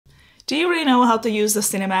Do you really know how to use the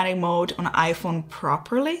cinematic mode on iPhone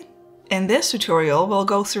properly? In this tutorial, we'll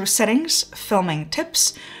go through settings, filming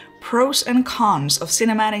tips, pros and cons of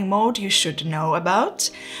cinematic mode you should know about.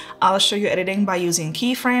 I'll show you editing by using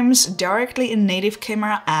keyframes directly in native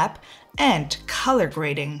camera app and color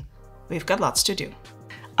grading. We've got lots to do.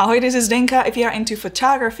 Ahoy, this is Zdenka. If you are into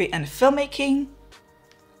photography and filmmaking,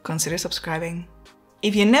 consider subscribing.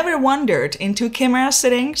 If you never wandered into camera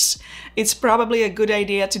settings, it's probably a good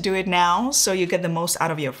idea to do it now so you get the most out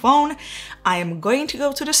of your phone. I am going to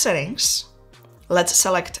go to the settings. Let's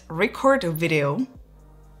select record video.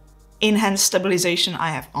 Enhanced stabilization I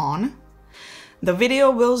have on. The video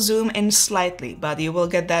will zoom in slightly, but you will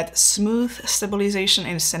get that smooth stabilization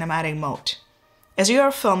in cinematic mode. As you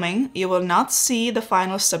are filming, you will not see the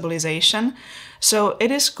final stabilization, so it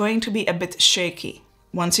is going to be a bit shaky.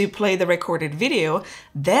 Once you play the recorded video,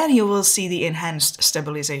 then you will see the enhanced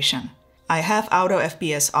stabilization. I have auto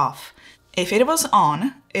FPS off. If it was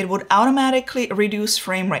on, it would automatically reduce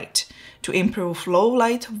frame rate to improve low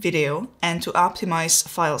light video and to optimize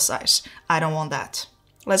file size. I don't want that.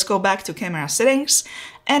 Let's go back to camera settings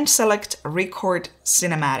and select record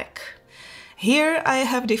cinematic. Here I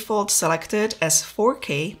have default selected as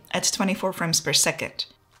 4K at 24 frames per second.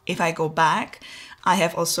 If I go back, I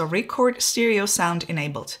have also record stereo sound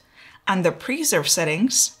enabled. Under preserve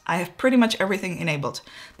settings, I have pretty much everything enabled.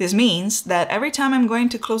 This means that every time I'm going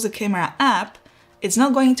to close the camera app, it's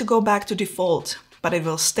not going to go back to default, but it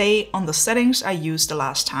will stay on the settings I used the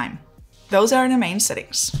last time. Those are the main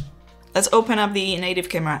settings. Let's open up the native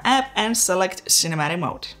camera app and select cinematic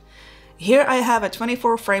mode. Here I have a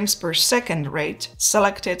 24 frames per second rate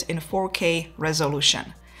selected in 4K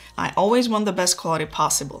resolution. I always want the best quality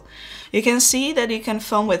possible. You can see that you can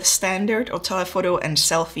film with standard or telephoto and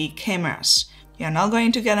selfie cameras. You're not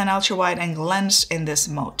going to get an ultra-wide angle lens in this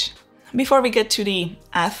mode. Before we get to the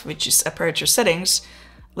F, which is aperture settings,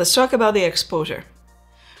 let's talk about the exposure.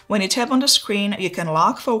 When you tap on the screen, you can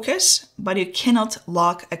lock focus, but you cannot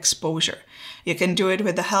lock exposure. You can do it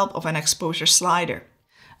with the help of an exposure slider.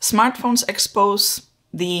 Smartphones expose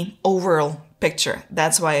the overall picture.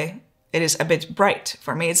 That's why it is a bit bright.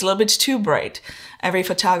 For me, it's a little bit too bright. Every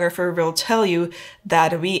photographer will tell you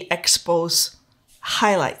that we expose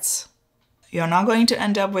highlights. You're not going to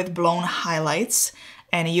end up with blown highlights,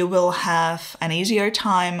 and you will have an easier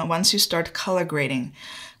time once you start color grading.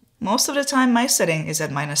 Most of the time my setting is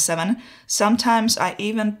at -7. Sometimes I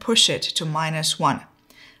even push it to -1.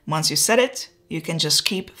 Once you set it, you can just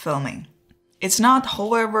keep filming. It's not,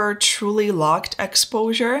 however, truly locked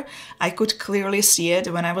exposure. I could clearly see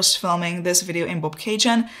it when I was filming this video in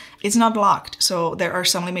Bobcagen. It's not locked, so there are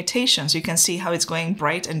some limitations. You can see how it's going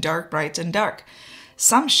bright and dark, bright and dark.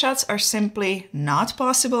 Some shots are simply not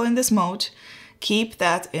possible in this mode. Keep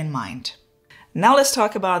that in mind. Now let's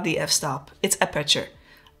talk about the f-stop. It's aperture.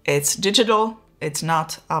 It's digital, it's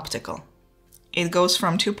not optical. It goes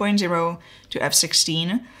from 2.0 to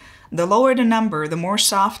f16. The lower the number, the more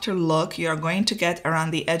softer look you are going to get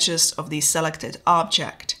around the edges of the selected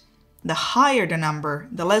object. The higher the number,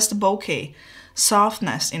 the less the bokeh,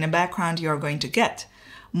 softness in the background you are going to get.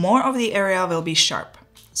 More of the area will be sharp.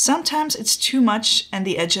 Sometimes it's too much and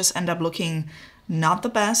the edges end up looking not the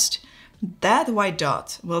best. That white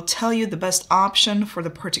dot will tell you the best option for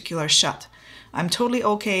the particular shot. I'm totally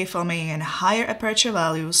okay filming in higher aperture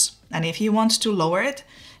values, and if you want to lower it,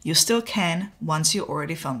 you still can once you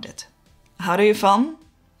already filmed it. How do you film?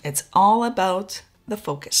 It's all about the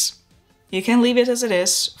focus. You can leave it as it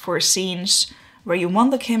is for scenes where you want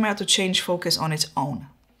the camera to change focus on its own.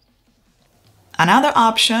 Another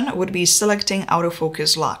option would be selecting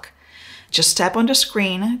autofocus lock. Just tap on the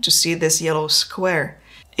screen to see this yellow square.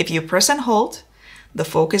 If you press and hold, the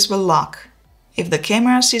focus will lock. If the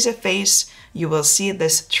camera sees a face, you will see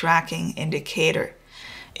this tracking indicator.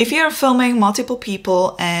 If you are filming multiple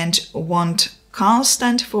people and want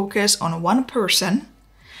constant focus on one person,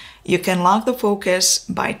 you can lock the focus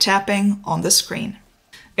by tapping on the screen.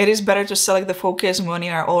 It is better to select the focus when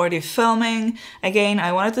you are already filming. Again,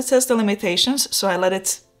 I wanted to test the limitations, so I let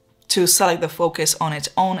it to select the focus on its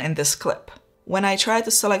own in this clip. When I tried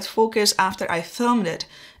to select focus after I filmed it,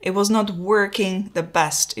 it was not working the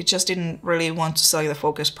best. It just didn't really want to select the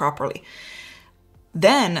focus properly.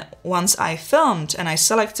 Then, once I filmed and I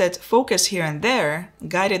selected focus here and there,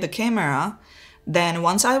 guided the camera, then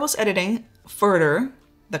once I was editing further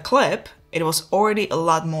the clip, it was already a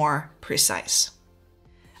lot more precise.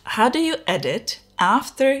 How do you edit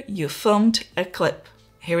after you filmed a clip?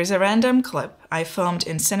 Here is a random clip I filmed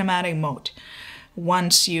in cinematic mode.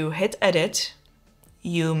 Once you hit edit,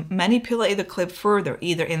 you manipulate the clip further,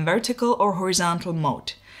 either in vertical or horizontal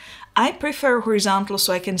mode. I prefer horizontal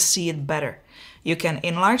so I can see it better. You can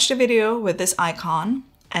enlarge the video with this icon,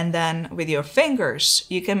 and then with your fingers,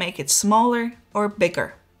 you can make it smaller or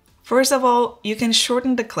bigger. First of all, you can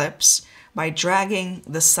shorten the clips by dragging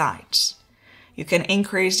the sides. You can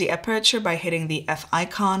increase the aperture by hitting the F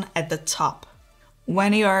icon at the top.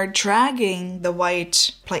 When you are dragging the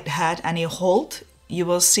white plate head and you hold, you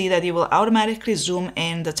will see that you will automatically zoom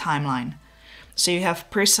in the timeline. So you have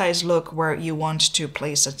precise look where you want to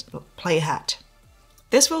place a playhead.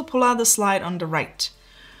 This will pull out the slide on the right.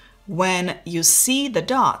 When you see the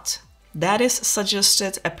dot, that is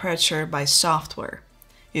suggested aperture by software.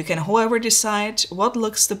 You can, however, decide what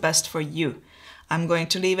looks the best for you. I'm going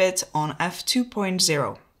to leave it on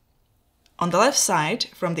f2.0. On the left side,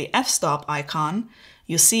 from the f-stop icon,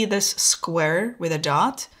 you see this square with a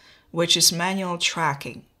dot, which is manual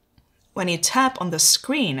tracking. When you tap on the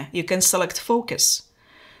screen, you can select focus.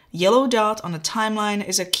 Yellow dot on the timeline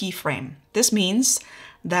is a keyframe. This means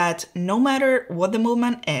that no matter what the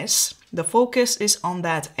movement is, the focus is on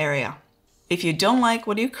that area. If you don't like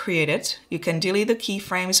what you created, you can delete the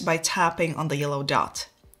keyframes by tapping on the yellow dot.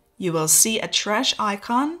 You will see a trash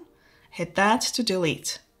icon. Hit that to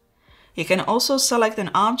delete. You can also select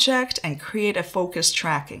an object and create a focus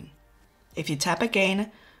tracking. If you tap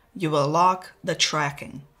again, you will lock the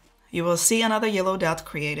tracking. You will see another yellow dot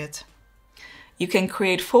created. You can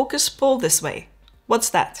create focus pull this way. What's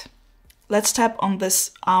that? Let's tap on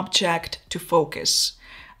this object to focus.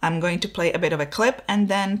 I'm going to play a bit of a clip and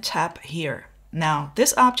then tap here. Now,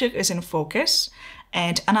 this object is in focus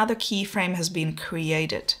and another keyframe has been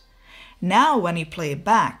created. Now, when you play it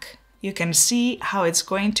back, you can see how it's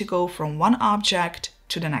going to go from one object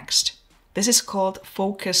to the next. This is called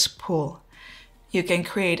focus pull. You can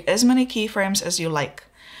create as many keyframes as you like.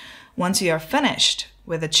 Once you are finished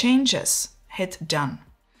with the changes, hit done.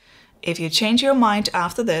 If you change your mind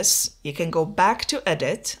after this, you can go back to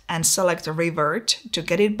edit and select revert to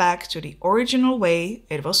get it back to the original way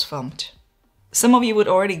it was filmed. Some of you would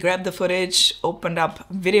already grab the footage, opened up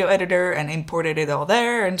video editor and imported it all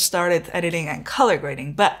there and started editing and color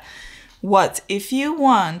grading. But what if you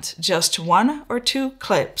want just 1 or 2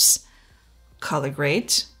 clips, color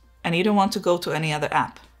grade, and you don't want to go to any other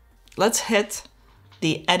app? Let's hit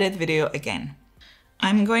the edit video again.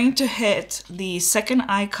 I'm going to hit the second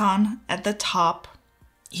icon at the top.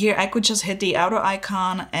 Here I could just hit the outer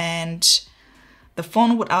icon and the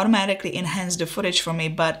phone would automatically enhance the footage for me,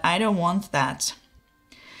 but I don't want that.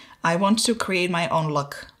 I want to create my own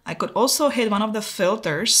look. I could also hit one of the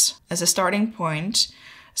filters as a starting point,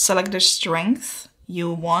 select the strength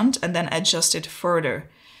you want and then adjust it further.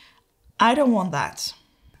 I don't want that.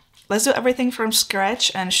 Let's do everything from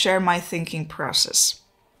scratch and share my thinking process.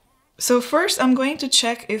 So first I'm going to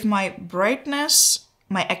check if my brightness,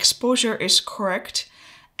 my exposure is correct,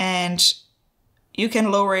 and you can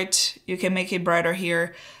lower it, you can make it brighter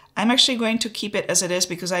here. I'm actually going to keep it as it is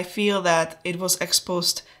because I feel that it was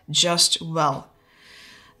exposed just well.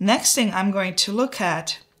 Next thing I'm going to look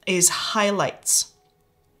at is highlights.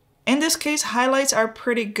 In this case, highlights are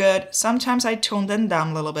pretty good. Sometimes I tone them down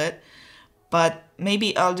a little bit, but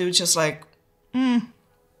maybe I'll do just like,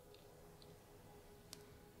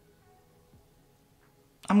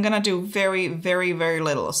 I'm gonna do very, very, very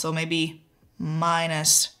little. So maybe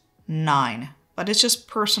 -9, but it's just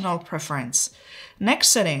personal preference. Next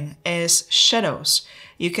setting is shadows.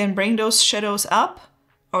 You can bring those shadows up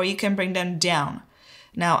or you can bring them down.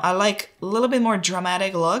 Now I like a little bit more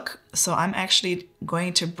dramatic look, so I'm actually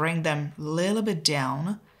going to bring them a little bit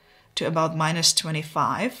down to about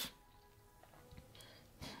 -25.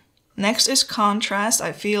 Next is contrast.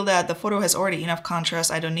 I feel that the photo has already enough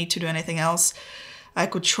contrast. I don't need to do anything else. I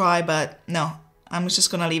could try, but no, I'm just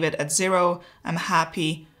gonna leave it at 0. I'm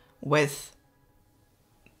happy with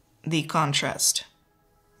the contrast.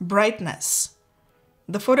 Brightness.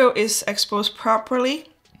 The photo is exposed properly.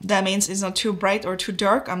 That means it's not too bright or too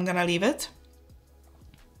dark. I'm gonna leave it.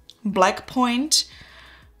 Black point.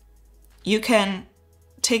 You can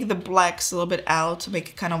take the blacks a little bit out, make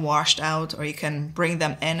it kind of washed out, or you can bring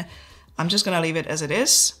them in. I'm just gonna leave it as it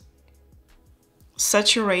is.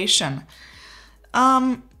 Saturation.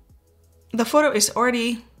 The photo is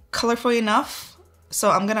already colorful enough,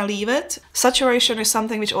 so I'm gonna leave it. Saturation is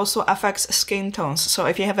something which also affects skin tones. So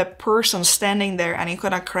if you have a person standing there and you're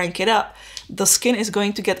gonna crank it up, the skin is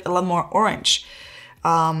going to get a lot more orange.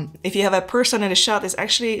 If you have a person in the shot, it's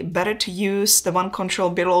actually better to use the one control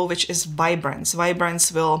below, which is vibrance.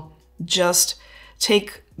 Vibrance will just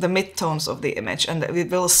take the midtones of the image and it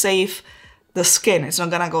will save the skin. It's not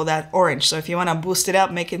gonna go that orange. So if you wanna boost it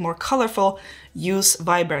up, make it more colorful, use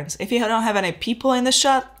vibrance. If you don't have any people in the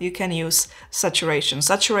shot, you can use saturation.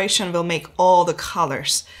 Saturation will make all the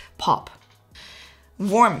colors pop.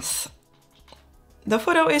 Warmth. The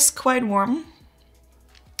photo is quite warm,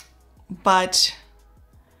 but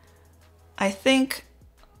I think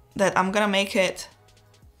that I'm gonna make it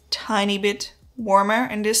tiny bit warmer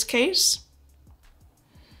in this case.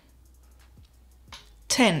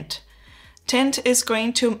 Tint. Tint is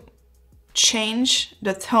going to change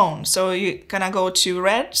the tone. So you're gonna go to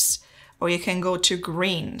reds or you can go to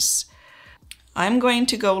greens. I'm going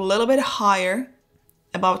to go a little bit higher,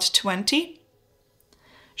 about 20.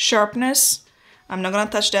 Sharpness, I'm not gonna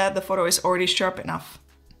touch that, the photo is already sharp enough.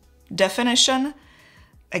 Definition,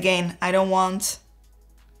 again, I don't want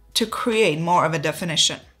to create more of a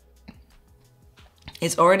definition.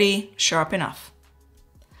 It's already sharp enough.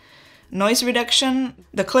 Noise reduction,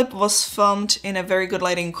 the clip was filmed in a very good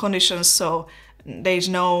lighting conditions, so there's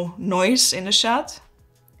no noise in the shot.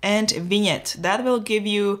 And vignette, that will give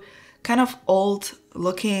you kind of old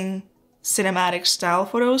looking cinematic style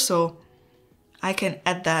photos, so I can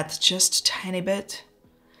add that just a tiny bit,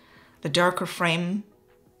 the darker frame,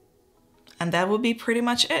 and that will be pretty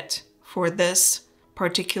much it for this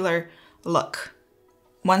particular look.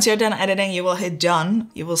 Once you're done editing, you will hit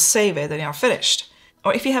done, you will save it, and you're finished.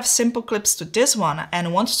 Or if you have simple clips to this one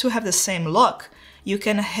and want to have the same look, you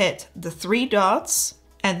can hit the 3 dots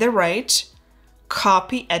at the right,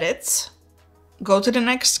 copy edit, go to the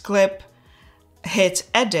next clip, hit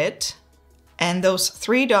edit, and those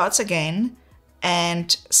 3 dots again,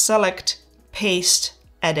 and select paste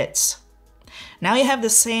edits. Now you have the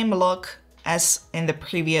same look as in the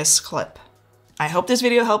previous clip. I hope this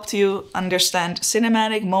video helped you understand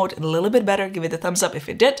cinematic mode a little bit better. Give it a thumbs up if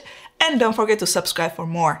it did. And don't forget to subscribe for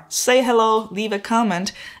more. Say hello, leave a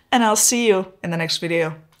comment, and I'll see you in the next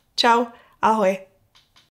video. Ciao, ahoj.